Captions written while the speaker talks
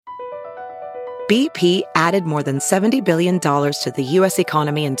BP added more than $70 billion to the U.S.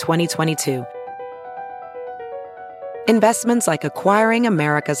 economy in 2022. Investments like acquiring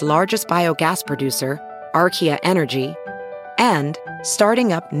America's largest biogas producer, Archaea Energy, and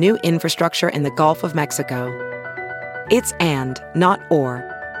starting up new infrastructure in the Gulf of Mexico. It's and, not or.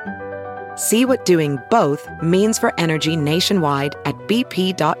 See what doing both means for energy nationwide at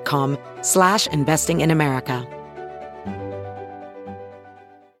bp.com/investing in America.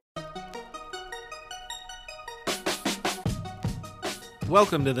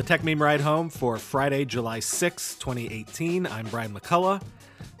 Welcome to the Tech Meme Ride Home for Friday, July 6, 2018. I'm Brian McCullough.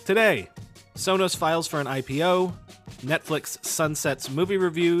 Today, Sonos files for an IPO, Netflix sunsets movie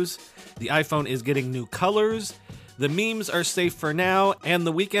reviews, the iPhone is getting new colors, the memes are safe for now, and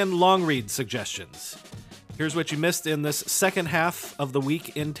the weekend long read suggestions. Here's what you missed in this second half of the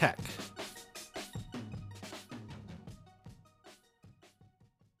week in tech.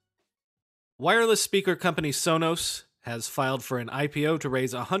 Wireless speaker company Sonos has filed for an IPO to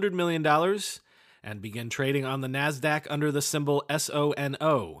raise $100 million and begin trading on the NASDAQ under the symbol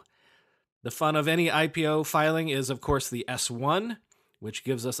SONO. The fun of any IPO filing is, of course, the S1, which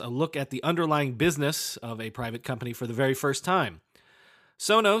gives us a look at the underlying business of a private company for the very first time.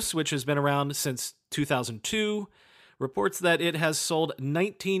 Sonos, which has been around since 2002, reports that it has sold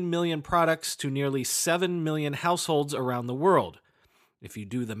 19 million products to nearly 7 million households around the world. If you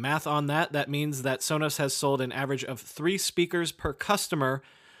do the math on that, that means that Sonos has sold an average of 3 speakers per customer,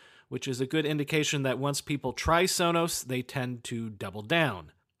 which is a good indication that once people try Sonos, they tend to double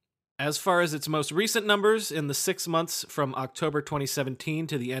down. As far as its most recent numbers, in the 6 months from October 2017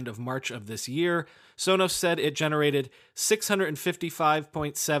 to the end of March of this year, Sonos said it generated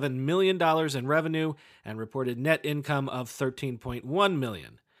 $655.7 million in revenue and reported net income of $13.1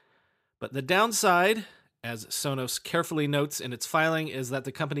 million. But the downside, as Sonos carefully notes in its filing, is that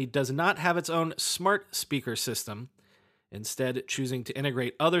the company does not have its own smart speaker system, instead choosing to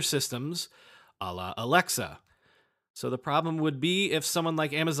integrate other systems, a la Alexa. So the problem would be if someone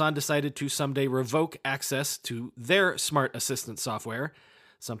like Amazon decided to someday revoke access to their smart assistant software,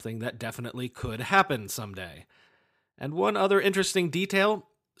 something that definitely could happen someday. And one other interesting detail,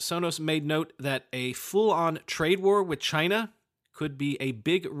 Sonos made note that a full-on trade war with China could be a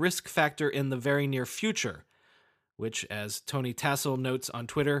big risk factor in the very near future, which, as Tony Tassel notes on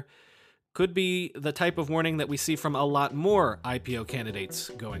Twitter, could be the type of warning that we see from a lot more IPO candidates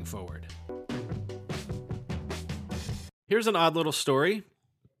going forward. Here's an odd little story.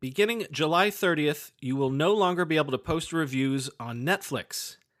 Beginning July 30th, you will no longer be able to post reviews on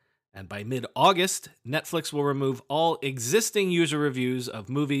Netflix. And by mid-August, Netflix will remove all existing user reviews of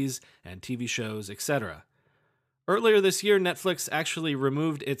movies and TV shows, etc. Earlier this year, Netflix actually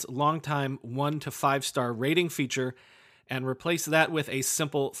removed its longtime 1 to 5 star rating feature and replaced that with a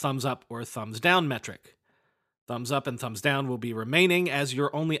simple thumbs up or thumbs down metric. Thumbs up and thumbs down will be remaining as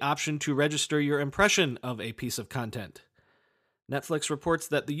your only option to register your impression of a piece of content. Netflix reports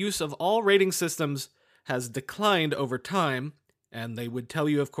that the use of all rating systems has declined over time, and they would tell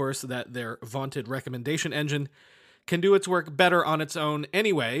you, of course, that their vaunted recommendation engine can do its work better on its own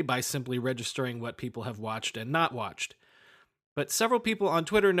anyway by simply registering what people have watched and not watched. But several people on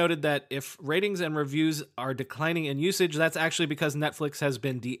Twitter noted that if ratings and reviews are declining in usage, that's actually because Netflix has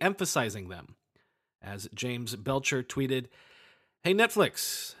been de-emphasizing them. As James Belcher tweeted, "Hey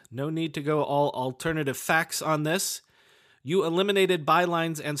Netflix, no need to go all alternative facts on this. You eliminated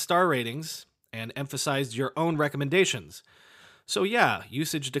bylines and star ratings and emphasized your own recommendations. So yeah,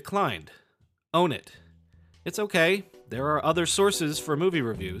 usage declined. Own it. It's okay, there are other sources for movie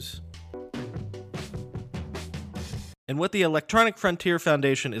reviews." In what the Electronic Frontier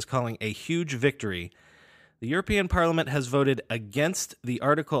Foundation is calling a huge victory, the European Parliament has voted against the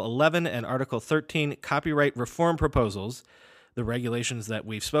Article 11 and Article 13 copyright reform proposals, the regulations that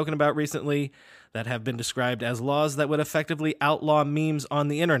we've spoken about recently that have been described as laws that would effectively outlaw memes on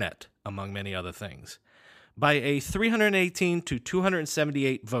the internet, among many other things. By a 318 to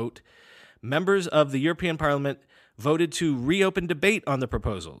 278 vote, members of the European Parliament voted to reopen debate on the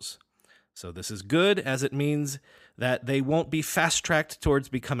proposals. So this is good, as it means that they won't be fast-tracked towards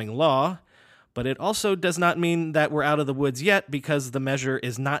becoming law, but it also does not mean that we're out of the woods yet because the measure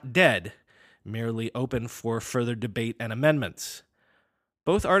is not dead, merely open for further debate and amendments.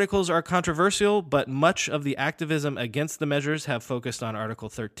 Both articles are controversial, but much of the activism against the measures have focused on Article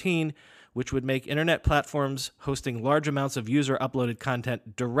 13, which would make internet platforms hosting large amounts of user-uploaded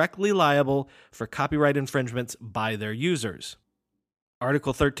content directly liable for copyright infringements by their users.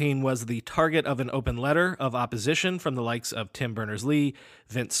 Article 13 was the target of an open letter of opposition from the likes of Tim Berners-Lee,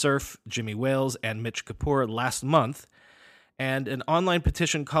 Vint Cerf, Jimmy Wales, and Mitch Kapor last month, and an online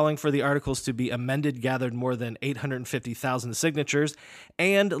petition calling for the articles to be amended gathered more than 850,000 signatures,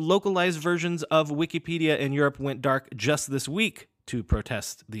 and localized versions of Wikipedia in Europe went dark just this week to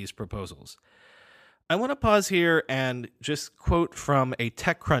protest these proposals. I want to pause here and just quote from a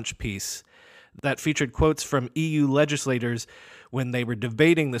TechCrunch piece that featured quotes from EU legislators when they were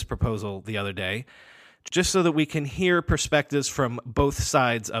debating this proposal the other day, just so that we can hear perspectives from both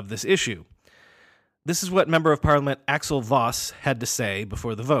sides of this issue. This is what Member of Parliament Axel Voss had to say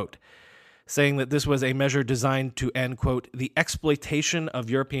before the vote, saying that this was a measure designed to end, quote, the exploitation of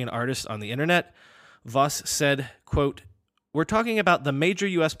European artists on the internet. Voss said, quote, we're talking about the major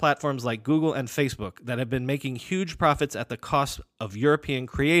U.S. platforms like Google and Facebook that have been making huge profits at the cost of European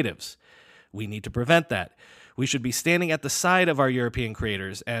creatives. We need to prevent that. We should be standing at the side of our European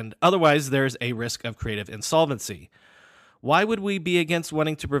creators, and otherwise there's a risk of creative insolvency. Why would we be against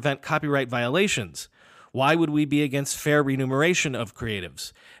wanting to prevent copyright violations? Why would we be against fair remuneration of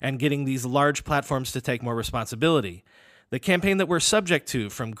creatives and getting these large platforms to take more responsibility? The campaign that we're subject to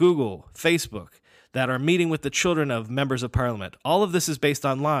from Google, Facebook, that are meeting with the children of members of parliament, all of this is based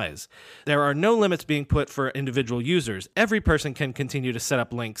on lies. There are no limits being put for individual users. Every person can continue to set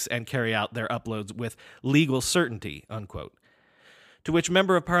up links and carry out their uploads with legal certainty, unquote. To which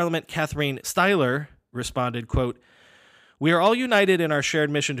Member of Parliament Catherine Styler responded, quote, we are all united in our shared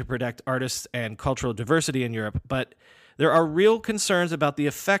mission to protect artists and cultural diversity in Europe, but there are real concerns about the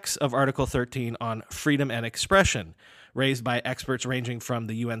effects of Article 13 on freedom and expression, raised by experts ranging from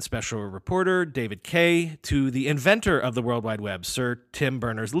the UN Special Reporter, David Kaye, to the inventor of the World Wide Web, Sir Tim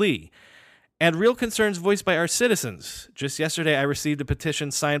Berners-Lee, and real concerns voiced by our citizens. Just yesterday, I received a petition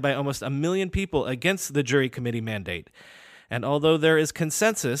signed by almost 1 million people against the jury committee mandate. And although there is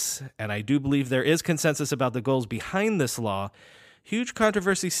consensus, and I do believe there is consensus about the goals behind this law, huge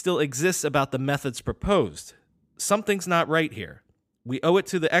controversy still exists about the methods proposed. Something's not right here. We owe it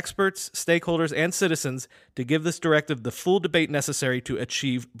to the experts, stakeholders, and citizens to give this directive the full debate necessary to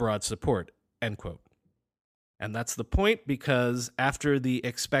achieve broad support, end quote. And that's the point, because after the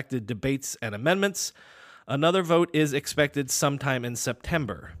expected debates and amendments, another vote is expected sometime in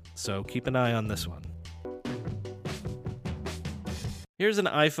September. So keep an eye on this one. Here's an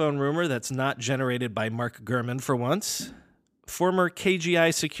iPhone rumor that's not generated by Mark Gurman for once. Former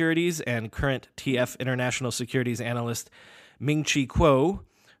KGI Securities and current TF International Securities analyst Ming-Chi Kuo,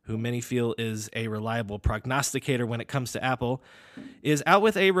 who many feel is a reliable prognosticator when it comes to Apple, is out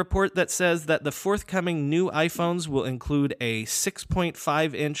with a report that says that the forthcoming new iPhones will include a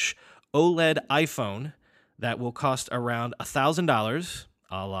 6.5-inch OLED iPhone that will cost around $1,000,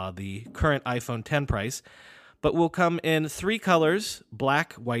 a la the current iPhone X price, but will come in 3 colors,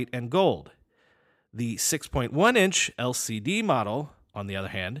 black, white, and gold. The 6.1-inch LCD model, on the other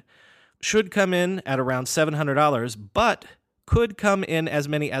hand, should come in at around $700, but could come in as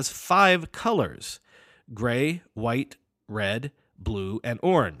many as 5 colors: gray, white, red, blue, and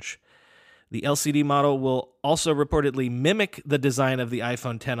orange. The LCD model will also reportedly mimic the design of the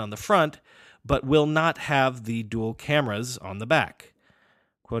iPhone X on the front, but will not have the dual cameras on the back.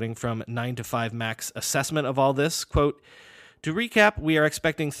 Quoting from 9to5Mac's assessment of all this, quote, to recap, we are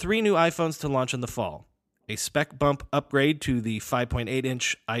expecting 3 new iPhones to launch in the fall. A spec bump upgrade to the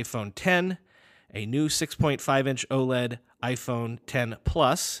 5.8-inch iPhone X, a new 6.5-inch OLED iPhone X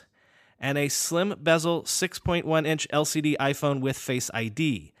Plus, and a slim bezel 6.1-inch LCD iPhone with Face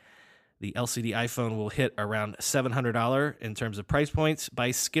ID. The LCD iPhone will hit around $700 in terms of price points by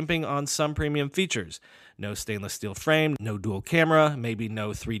skimping on some premium features. No stainless steel frame, no dual camera, maybe no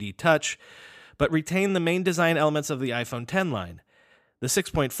 3D touch, but retain the main design elements of the iPhone X line. The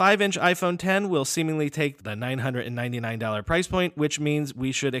 6.5-inch iPhone X will seemingly take the $999 price point, which means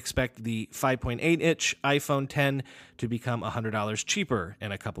we should expect the 5.8-inch iPhone X to become $100 cheaper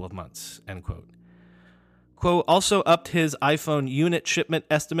in a couple of months, end quote. Kuo also upped his iPhone unit shipment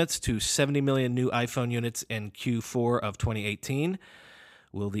estimates to 70 million new iPhone units in Q4 of 2018.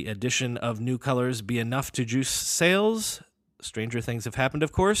 Will the addition of new colors be enough to juice sales? Stranger things have happened,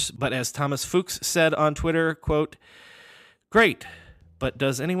 of course, but as Thomas Fuchs said on Twitter, quote, great, but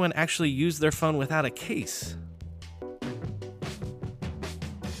does anyone actually use their phone without a case?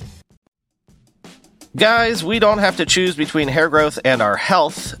 Guys, we don't have to choose between hair growth and our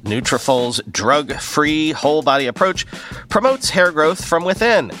health. Nutrafol's drug-free whole-body approach promotes hair growth from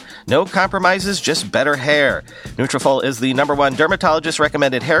within. No compromises, just better hair. Nutrafol is the #1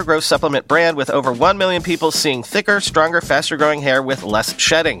 dermatologist-recommended hair growth supplement brand with over 1 million people seeing thicker, stronger, faster-growing hair with less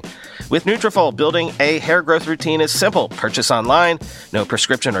shedding. With Nutrafol, building a hair growth routine is simple. Purchase online, no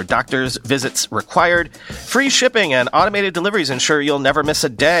prescription or doctor's visits required. Free shipping and automated deliveries ensure you'll never miss a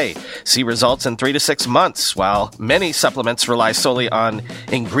day. See results in 3 to 6 months. While many supplements rely solely on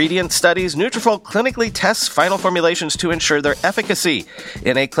ingredient studies, Nutrafol clinically tests final formulations to ensure their efficacy.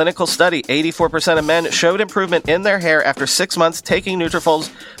 In a clinical study, 84% of men showed improvement in their hair after 6 months taking Nutrafol's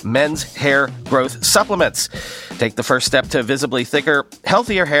men's hair growth supplements. Take the first step to visibly thicker,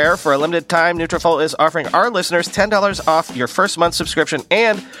 healthier hair. For a limited time, Nutrafol is offering our listeners $10 off your first month subscription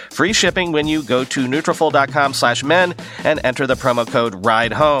and free shipping when you go to Nutrafol.com/men and enter the promo code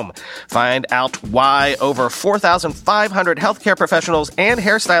RIDEHOME. Find out why over 4,500 healthcare professionals and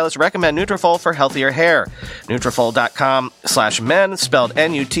hairstylists recommend Nutrafol for healthier hair. Nutrafol.com/men, spelled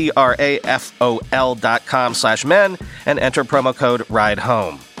Nutrafol.com/men, and enter promo code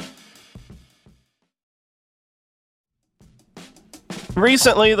RIDEHOME.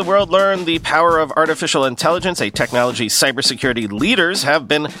 Recently, the world learned the power of artificial intelligence, a technology cybersecurity leaders have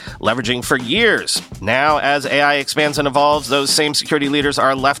been leveraging for years. Now, as AI expands and evolves, those same security leaders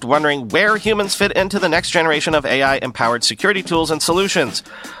are left wondering where humans fit into the next generation of AI-empowered security tools and solutions.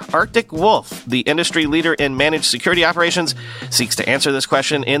 Arctic Wolf, the industry leader in managed security operations, seeks to answer this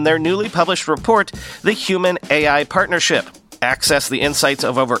question in their newly published report, The Human-AI Partnership. Access the insights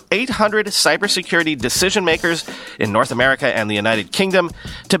of over 800 cybersecurity decision makers in North America and the United Kingdom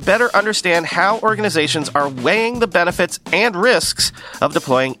to better understand how organizations are weighing the benefits and risks of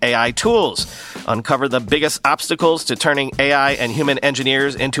deploying AI tools. Uncover the biggest obstacles to turning AI and human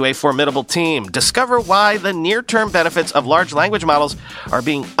engineers into a formidable team. Discover why the near-term benefits of large language models are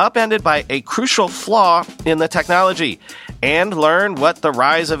being upended by a crucial flaw in the technology. And learn what the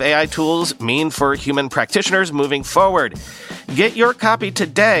rise of AI tools mean for human practitioners moving forward. Get your copy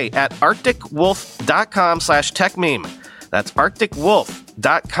today at arcticwolf.com/techmeme. That's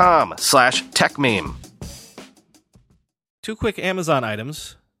arcticwolf.com/techmeme. 2 quick Amazon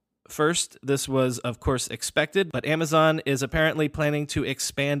items. First, this was, of course, expected, but Amazon is apparently planning to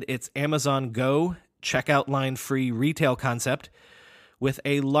expand its Amazon Go checkout line-free retail concept with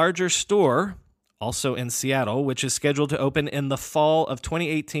a larger store, also in Seattle, which is scheduled to open in the fall of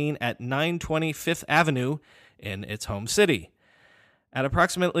 2018 at 920 Fifth Avenue in its home city. At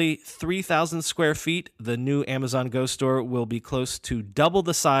approximately 3,000 square feet, the new Amazon Go store will be close to double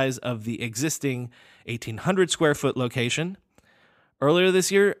the size of the existing 1,800 square foot location. Earlier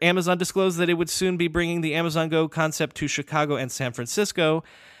this year, Amazon disclosed that it would soon be bringing the Amazon Go concept to Chicago and San Francisco,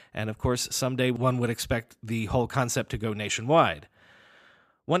 and of course, someday one would expect the whole concept to go nationwide.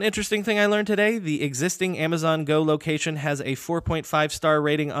 One interesting thing I learned today, the existing Amazon Go location has a 4.5-star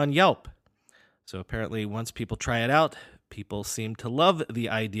rating on Yelp. So apparently, once people try it out, people seem to love the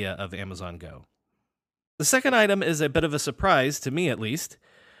idea of Amazon Go. The second item is a bit of a surprise, to me at least.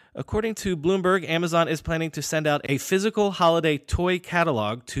 According to Bloomberg, Amazon is planning to send out a physical holiday toy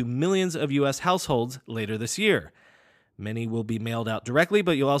catalog to millions of U.S. households later this year. Many will be mailed out directly,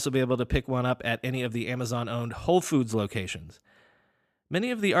 but you'll also be able to pick one up at any of the Amazon-owned Whole Foods locations. Many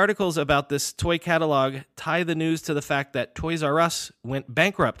of the articles about this toy catalog tie the news to the fact that Toys R Us went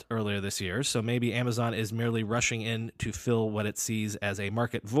bankrupt earlier this year, so maybe Amazon is merely rushing in to fill what it sees as a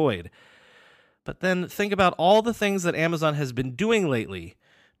market void. But then think about all the things that Amazon has been doing lately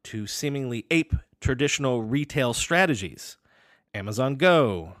to seemingly ape traditional retail strategies. Amazon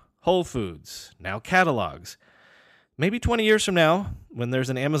Go, Whole Foods, now catalogs. Maybe 20 years from now, when there's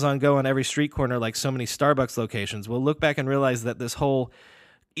an Amazon Go on every street corner like so many Starbucks locations, we'll look back and realize that this whole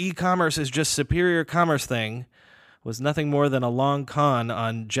e-commerce is just superior commerce thing was nothing more than a long con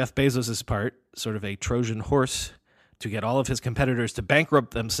on Jeff Bezos' part, sort of a Trojan horse to get all of his competitors to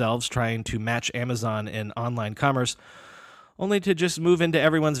bankrupt themselves trying to match Amazon in online commerce, only to just move into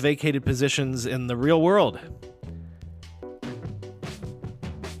everyone's vacated positions in the real world.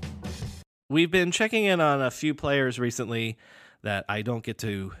 We've been checking in on a few players recently that I don't get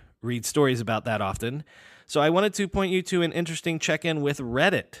to read stories about that often. So I wanted to point you to an interesting check-in with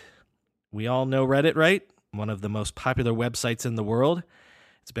Reddit. We all know Reddit, right? One of the most popular websites in the world.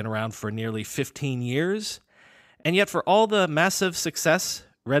 It's been around for nearly 15 years. And yet for all the massive success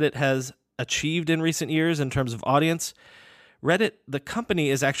Reddit has achieved in recent years in terms of audience, Reddit, the company,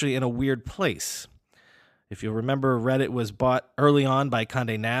 is actually in a weird place. If you'll remember, Reddit was bought early on by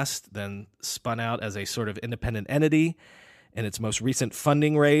Condé Nast, then spun out as a sort of independent entity. In its most recent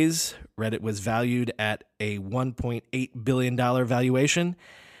funding raise, Reddit was valued at a $1.8 billion valuation.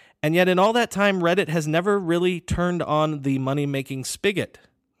 And yet in all that time, Reddit has never really turned on the money-making spigot.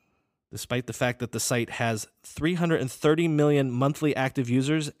 Despite the fact that the site has 330 million monthly active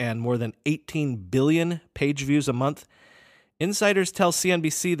users and more than 18 billion page views a month, Insiders tell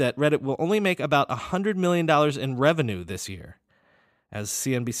CNBC that Reddit will only make about $100 million in revenue this year. As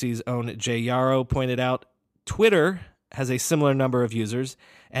CNBC's own Jay Yarrow pointed out, Twitter has a similar number of users,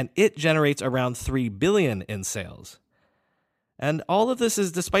 and it generates around $3 billion in sales. And all of this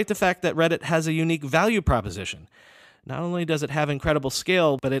is despite the fact that Reddit has a unique value proposition. Not only does it have incredible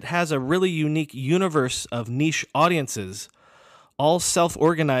scale, but it has a really unique universe of niche audiences, all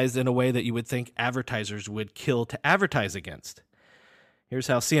self-organized in a way that you would think advertisers would kill to advertise against. Here's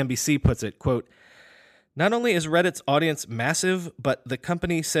how CNBC puts it, quote, "Not only is Reddit's audience massive, but the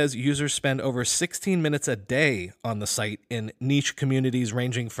company says users spend over 16 minutes a day on the site in niche communities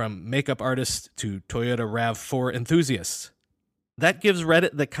ranging from makeup artists to Toyota RAV4 enthusiasts. That gives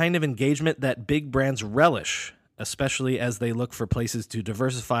Reddit the kind of engagement that big brands relish, especially as they look for places to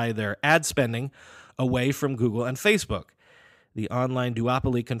diversify their ad spending away from Google and Facebook. The online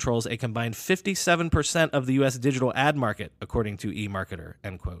duopoly controls a combined 57% of the U.S. digital ad market, according to eMarketer,"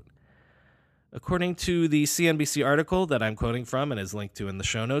 end quote. According to the CNBC article that I'm quoting from and is linked to in the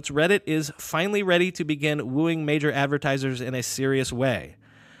show notes, Reddit is finally ready to begin wooing major advertisers in a serious way.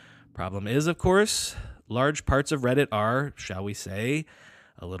 Problem is, of course, large parts of Reddit are, shall we say,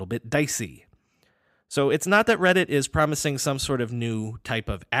 a little bit dicey. So it's not that Reddit is promising some sort of new type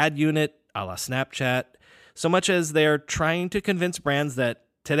of ad unit a la Snapchat, so much as they're trying to convince brands that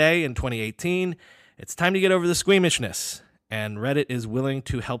today, in 2018, it's time to get over the squeamishness, and Reddit is willing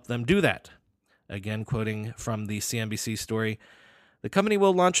to help them do that. Again, quoting from the CNBC story, "The company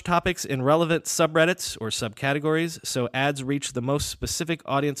will launch topics in relevant subreddits or subcategories so ads reach the most specific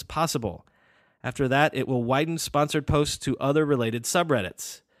audience possible. After that, it will widen sponsored posts to other related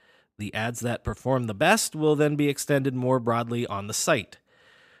subreddits. The ads that perform the best will then be extended more broadly on the site.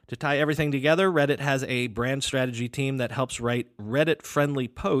 To tie everything together, Reddit has a brand strategy team that helps write Reddit-friendly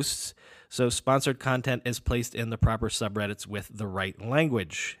posts so sponsored content is placed in the proper subreddits with the right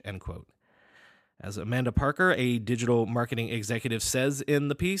language," end quote. As Amanda Parker, a digital marketing executive, says in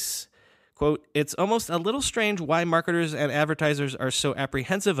the piece, quote, "It's almost a little strange why marketers and advertisers are so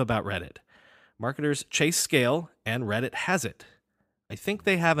apprehensive about Reddit. Marketers chase scale, and Reddit has it. I think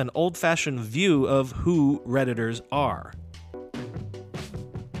they have an old-fashioned view of who Redditors are."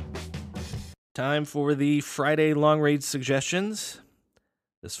 Time for the Friday long read suggestions.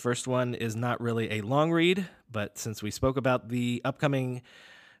 This first one is not really a long read, but since we spoke about the upcoming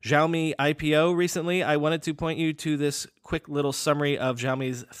Xiaomi IPO recently, I wanted to point you to this quick little summary of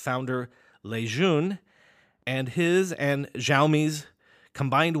Xiaomi's founder, Lei Jun, and his and Xiaomi's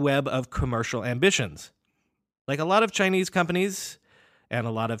combined web of commercial ambitions. Like a lot of Chinese companies and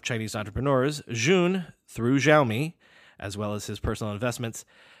a lot of Chinese entrepreneurs, Jun, through Xiaomi, as well as his personal investments,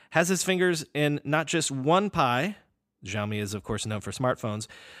 has his fingers in not just one pie — Xiaomi is, of course, known for smartphones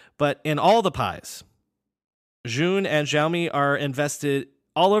 — but in all the pies. Jun and Xiaomi are invested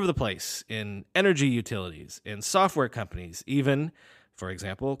all over the place in energy utilities, in software companies, even, for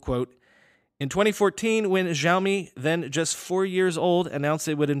example, quote, "In 2014, when Xiaomi, then just 4 years old, announced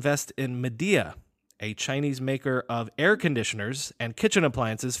it would invest in Midea, a Chinese maker of air conditioners and kitchen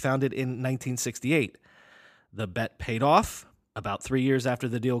appliances founded in 1968. The bet paid off. About 3 years after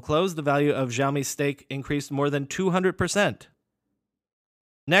the deal closed, the value of Xiaomi's stake increased more than 200%.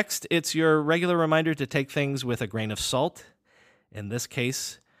 Next, it's your regular reminder to take things with a grain of salt. In this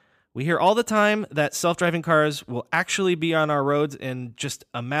case, we hear all the time that self-driving cars will actually be on our roads in just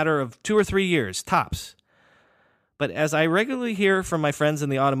a matter of 2 or 3 years, tops. But as I regularly hear from my friends in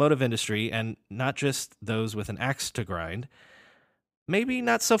the automotive industry, and not just those with an axe to grind, maybe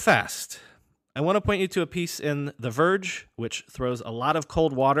not so fast. I want to point you to a piece in The Verge, which throws a lot of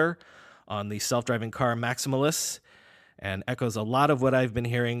cold water on the self-driving car maximalists and echoes a lot of what I've been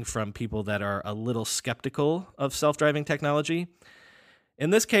hearing from people that are a little skeptical of self-driving technology. In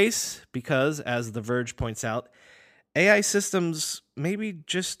this case, because, as The Verge points out, AI systems maybe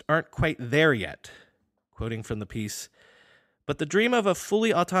just aren't quite there yet. Quoting from the piece, "But the dream of a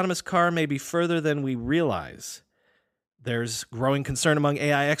fully autonomous car may be further than we realize. There's growing concern among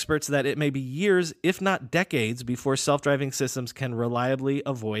AI experts that it may be years, if not decades, before self-driving systems can reliably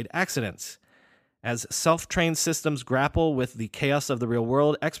avoid accidents. As self-trained systems grapple with the chaos of the real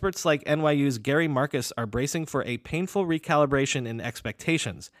world, experts like NYU's Gary Marcus are bracing for a painful recalibration in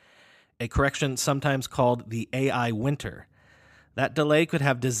expectations, a correction sometimes called the AI winter. That delay could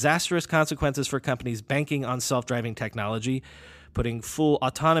have disastrous consequences for companies banking on self-driving technology, putting full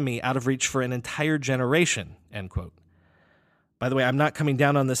autonomy out of reach for an entire generation," end quote. By the way, I'm not coming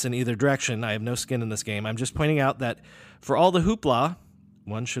down on this in either direction. I have no skin in this game. I'm just pointing out that for all the hoopla,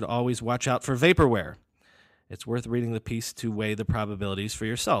 one should always watch out for vaporware. It's worth reading the piece to weigh the probabilities for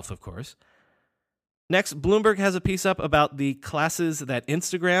yourself, of course. Next, Bloomberg has a piece up about the classes that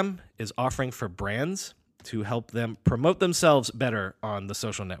Instagram is offering for brands to help them promote themselves better on the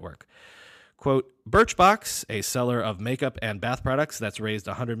social network. Quote, Birchbox, a seller of makeup and bath products that's raised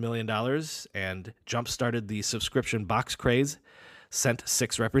 $100 million and jump-started the subscription box craze, sent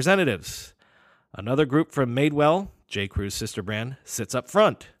 6 representatives. Another group from Madewell, J.Crew's sister brand, sits up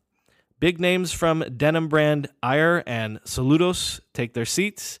front. Big names from denim brand Ayer and Saludos take their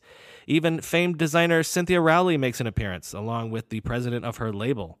seats. Even famed designer Cynthia Rowley makes an appearance, along with the president of her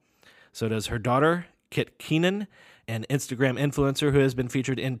label. So does her daughter, Kit Keenan, an Instagram influencer who has been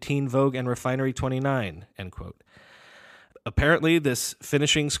featured in Teen Vogue and Refinery 29, end quote. Apparently, this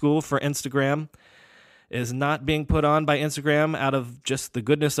finishing school for Instagram is not being put on by Instagram out of just the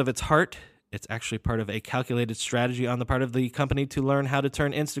goodness of its heart. It's actually part of a calculated strategy on the part of the company to learn how to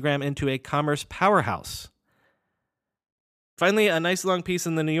turn Instagram into a commerce powerhouse. Finally, a nice long piece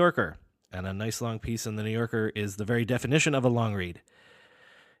in The New Yorker. And a nice long piece in The New Yorker is the very definition of a long read.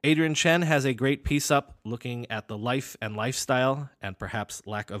 Adrian Chen has a great piece up looking at the life and lifestyle, and perhaps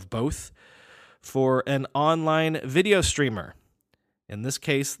lack of both, for an online video streamer. In this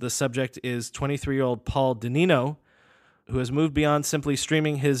case, the subject is 23-year-old Paul Denino, who has moved beyond simply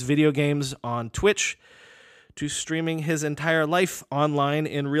streaming his video games on Twitch to streaming his entire life online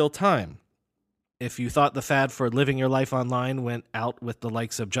in real time. If you thought the fad for living your life online went out with the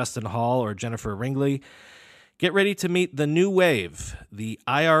likes of Justin Hall or Jennifer Ringley, get ready to meet the new wave, the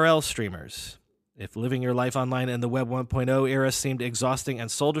IRL streamers. If living your life online in the Web 1.0 era seemed exhausting and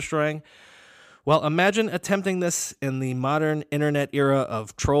soul-destroying, well, imagine attempting this in the modern internet era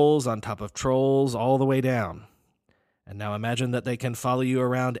of trolls on top of trolls all the way down. And now imagine that they can follow you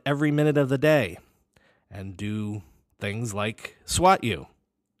around every minute of the day and do things like swat you.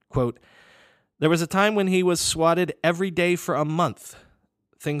 Quote, there was a time when he was swatted every day for a month.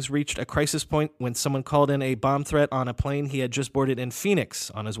 Things reached a crisis point when someone called in a bomb threat on a plane he had just boarded in Phoenix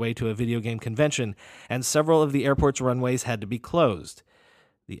on his way to a video game convention, and several of the airport's runways had to be closed.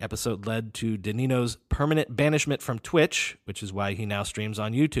 The episode led to Denino's permanent banishment from Twitch, which is why he now streams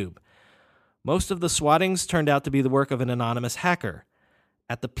on YouTube. Most of the swattings turned out to be the work of an anonymous hacker.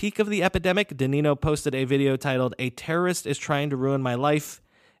 At the peak of the epidemic, Denino posted a video titled, "A Terrorist is Trying to Ruin My Life,"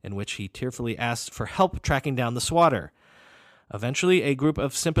 in which he tearfully asked for help tracking down the swatter. Eventually, a group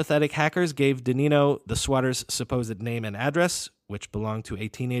of sympathetic hackers gave Denino the swatter's supposed name and address, which belonged to a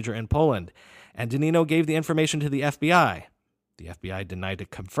teenager in Poland, and Denino gave the information to the FBI. The FBI denied to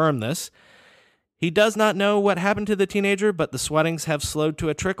confirm this. He does not know what happened to the teenager, but the swattings have slowed to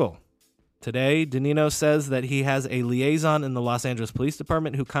a trickle. Today, Denino says that he has a liaison in the Los Angeles Police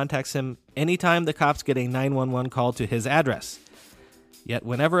Department who contacts him anytime the cops get a 911 call to his address. Yet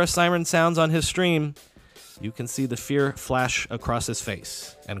whenever a siren sounds on his stream, you can see the fear flash across his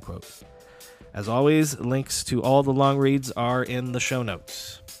face, end quote. As always, links to all the long reads are in the show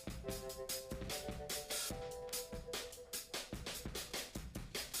notes.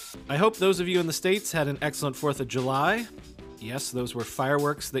 I hope those of you in the States had an excellent 4th of July. Yes, those were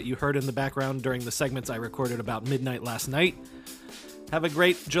fireworks that you heard in the background during the segments I recorded about midnight last night. Have a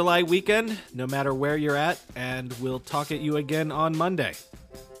great July weekend, no matter where you're at, and we'll talk at you again on Monday.